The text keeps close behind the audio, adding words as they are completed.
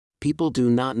People do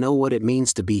not know what it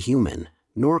means to be human,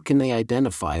 nor can they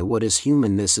identify what is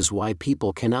human. This is why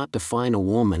people cannot define a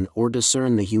woman or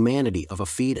discern the humanity of a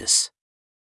fetus.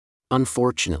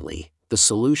 Unfortunately, the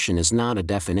solution is not a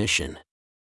definition.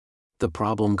 The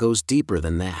problem goes deeper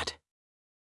than that.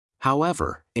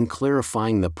 However, in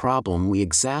clarifying the problem, we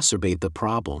exacerbate the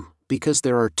problem, because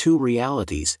there are two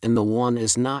realities and the one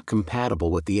is not compatible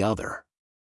with the other.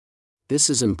 This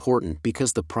is important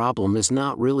because the problem is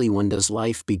not really when does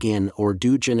life begin or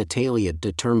do genitalia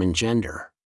determine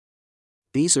gender.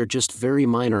 These are just very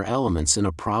minor elements in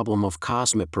a problem of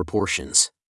cosmic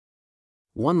proportions.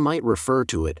 One might refer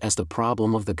to it as the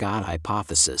problem of the God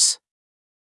hypothesis.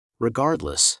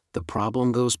 Regardless, the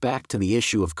problem goes back to the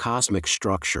issue of cosmic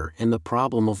structure and the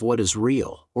problem of what is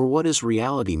real, or what is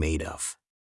reality made of.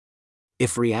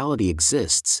 If reality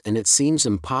exists and it seems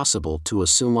impossible to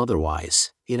assume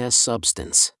otherwise, it has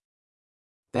substance.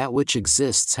 That which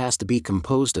exists has to be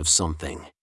composed of something.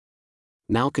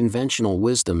 Now, conventional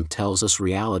wisdom tells us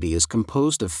reality is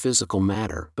composed of physical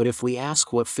matter, but if we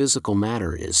ask what physical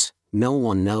matter is, no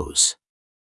one knows.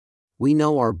 We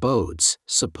know our bodes,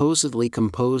 supposedly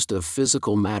composed of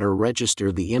physical matter,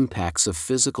 register the impacts of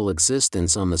physical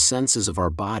existence on the senses of our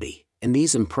body, and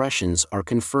these impressions are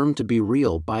confirmed to be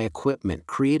real by equipment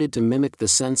created to mimic the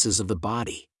senses of the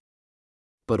body.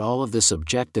 But all of this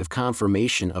objective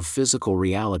confirmation of physical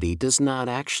reality does not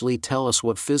actually tell us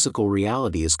what physical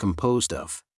reality is composed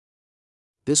of.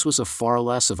 This was a far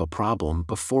less of a problem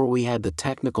before we had the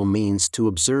technical means to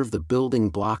observe the building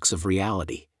blocks of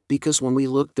reality, because when we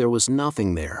looked there was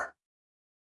nothing there.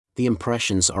 The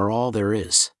impressions are all there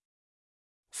is.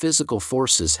 Physical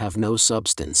forces have no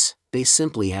substance, they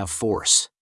simply have force.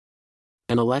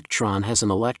 An electron has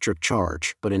an electric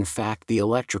charge, but in fact the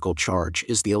electrical charge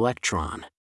is the electron.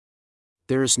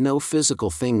 There is no physical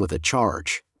thing with a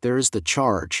charge, there is the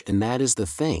charge and that is the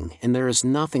thing, and there is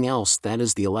nothing else, that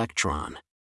is the electron.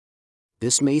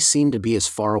 This may seem to be as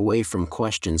far away from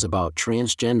questions about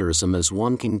transgenderism as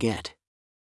one can get.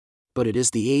 But it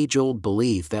is the age-old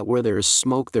belief that where there is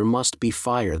smoke there must be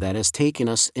fire that has taken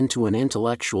us into an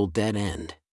intellectual dead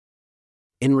end.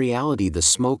 In reality, the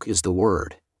smoke is the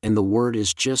word, and the word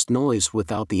is just noise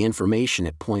without the information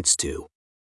it points to.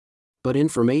 But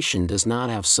information does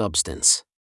not have substance.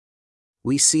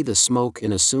 We see the smoke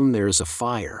and assume there is a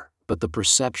fire, but the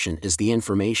perception is the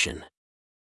information.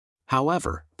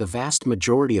 However, the vast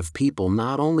majority of people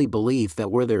not only believe that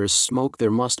where there is smoke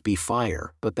there must be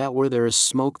fire, but that where there is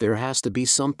smoke there has to be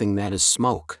something that is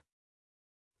smoke.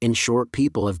 In short,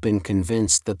 people have been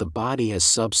convinced that the body has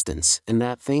substance and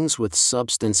that things with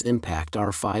substance impact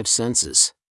our five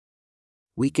senses.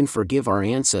 We can forgive our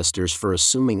ancestors for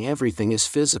assuming everything is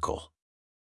physical.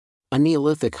 A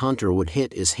Neolithic hunter would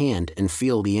hit his hand and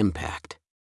feel the impact.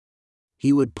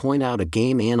 He would point out a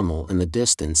game animal in the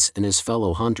distance and his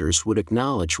fellow hunters would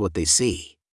acknowledge what they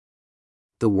see.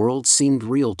 The world seemed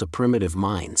real to primitive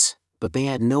minds, but they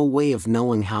had no way of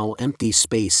knowing how empty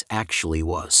space actually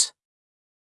was.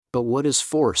 But what is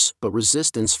force but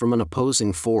resistance from an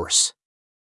opposing force?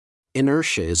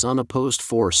 Inertia is unopposed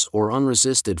force or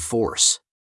unresisted force.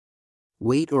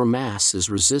 Weight or mass is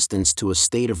resistance to a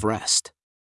state of rest.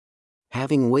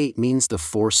 Having weight means the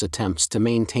force attempts to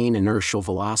maintain inertial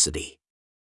velocity.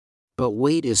 But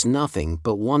weight is nothing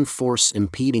but one force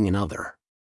impeding another.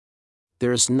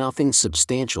 There is nothing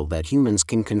substantial that humans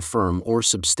can confirm or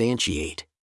substantiate.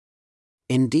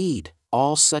 Indeed,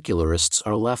 all secularists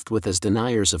are left with as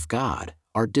deniers of God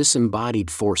are disembodied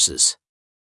forces.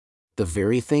 The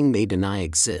very thing they deny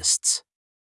exists.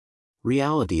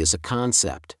 Reality is a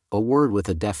concept, a word with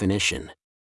a definition.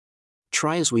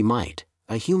 Try as we might,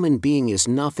 a human being is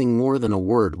nothing more than a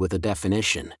word with a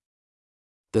definition.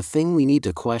 The thing we need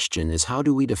to question is how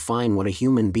do we define what a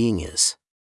human being is?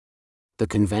 The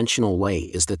conventional way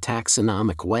is the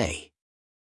taxonomic way.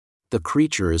 The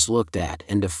creature is looked at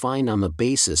and defined on the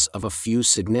basis of a few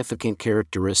significant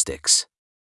characteristics.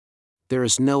 There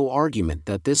is no argument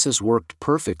that this has worked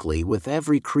perfectly with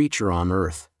every creature on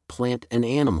earth, plant and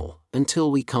animal,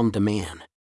 until we come to man.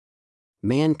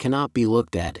 Man cannot be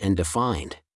looked at and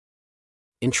defined.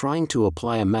 In trying to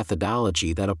apply a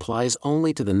methodology that applies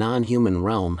only to the non-human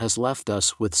realm has left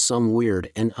us with some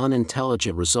weird and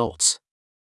unintelligent results.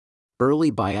 Early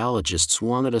biologists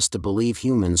wanted us to believe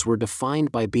humans were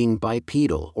defined by being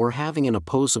bipedal or having an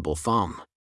opposable thumb.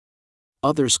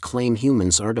 Others claim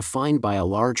humans are defined by a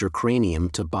larger cranium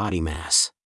to body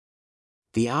mass.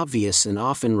 The obvious and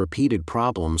often repeated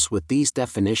problems with these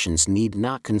definitions need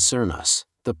not concern us.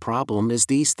 The problem is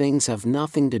these things have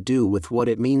nothing to do with what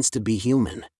it means to be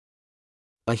human.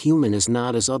 A human is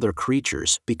not as other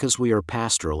creatures because we are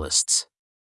pastoralists.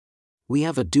 We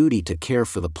have a duty to care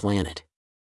for the planet.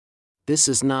 This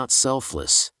is not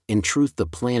selfless. In truth, the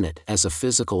planet, as a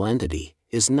physical entity,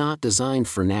 is not designed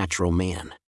for natural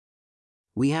man.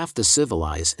 We have to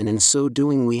civilize, and in so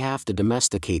doing we have to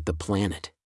domesticate the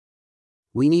planet.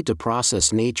 We need to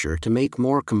process nature to make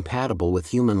more compatible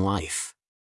with human life.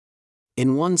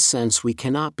 In one sense, we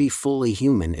cannot be fully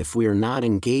human if we are not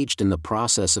engaged in the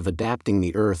process of adapting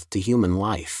the earth to human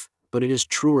life, but it is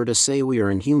truer to say we are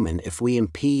inhuman if we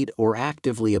impede or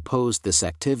actively oppose this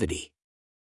activity.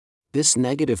 This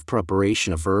negative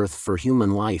preparation of earth for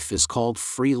human life is called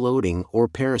freeloading or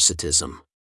parasitism.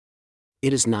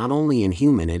 It is not only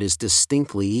inhuman, it is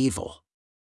distinctly evil.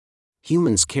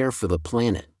 Humans care for the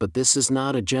planet, but this is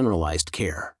not a generalized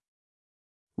care.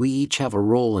 We each have a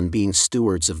role in being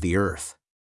stewards of the earth.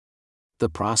 The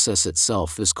process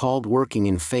itself is called working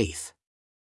in faith.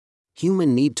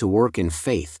 Humans need to work in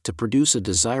faith to produce a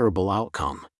desirable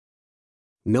outcome.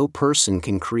 No person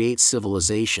can create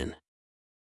civilization.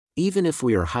 Even if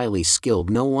we are highly skilled,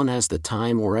 no one has the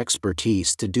time or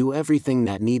expertise to do everything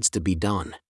that needs to be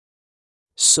done.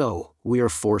 So, we are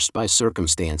forced by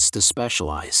circumstance to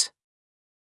specialize.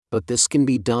 But this can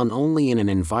be done only in an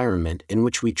environment in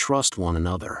which we trust one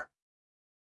another.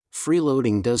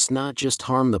 Freeloading does not just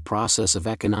harm the process of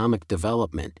economic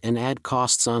development and add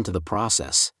costs onto the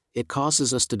process, it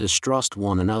causes us to distrust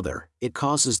one another, it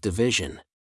causes division.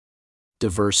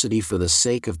 Diversity for the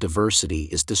sake of diversity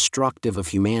is destructive of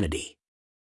humanity.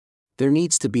 There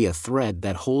needs to be a thread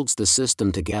that holds the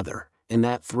system together, and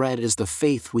that thread is the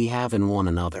faith we have in one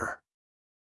another.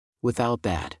 Without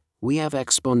that, we have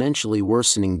exponentially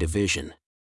worsening division.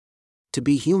 To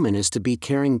be human is to be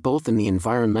caring both in the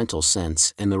environmental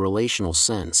sense and the relational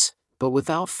sense, but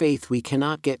without faith we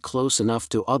cannot get close enough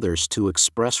to others to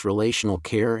express relational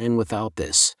care, and without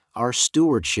this, our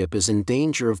stewardship is in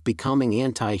danger of becoming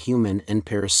anti-human and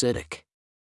parasitic.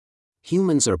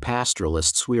 Humans are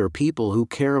pastoralists. We are people who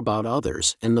care about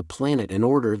others and the planet in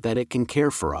order that it can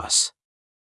care for us.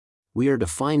 We are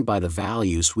defined by the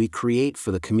values we create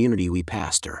for the community we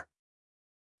pastor.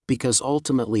 Because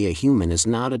ultimately a human is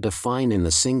not defined in the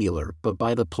singular but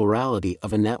by the plurality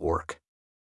of a network.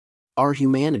 Our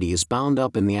humanity is bound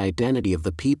up in the identity of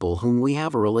the people whom we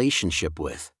have a relationship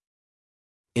with.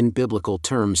 In biblical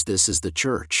terms, this is the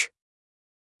church.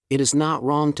 It is not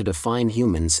wrong to define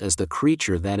humans as the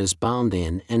creature that is bound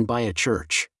in and by a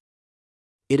church.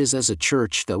 It is as a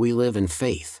church that we live in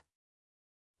faith.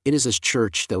 It is as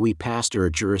church that we pastor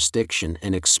a jurisdiction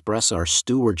and express our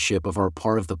stewardship of our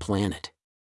part of the planet.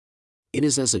 It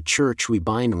is as a church we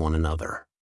bind one another.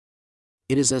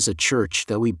 It is as a church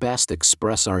that we best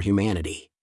express our humanity.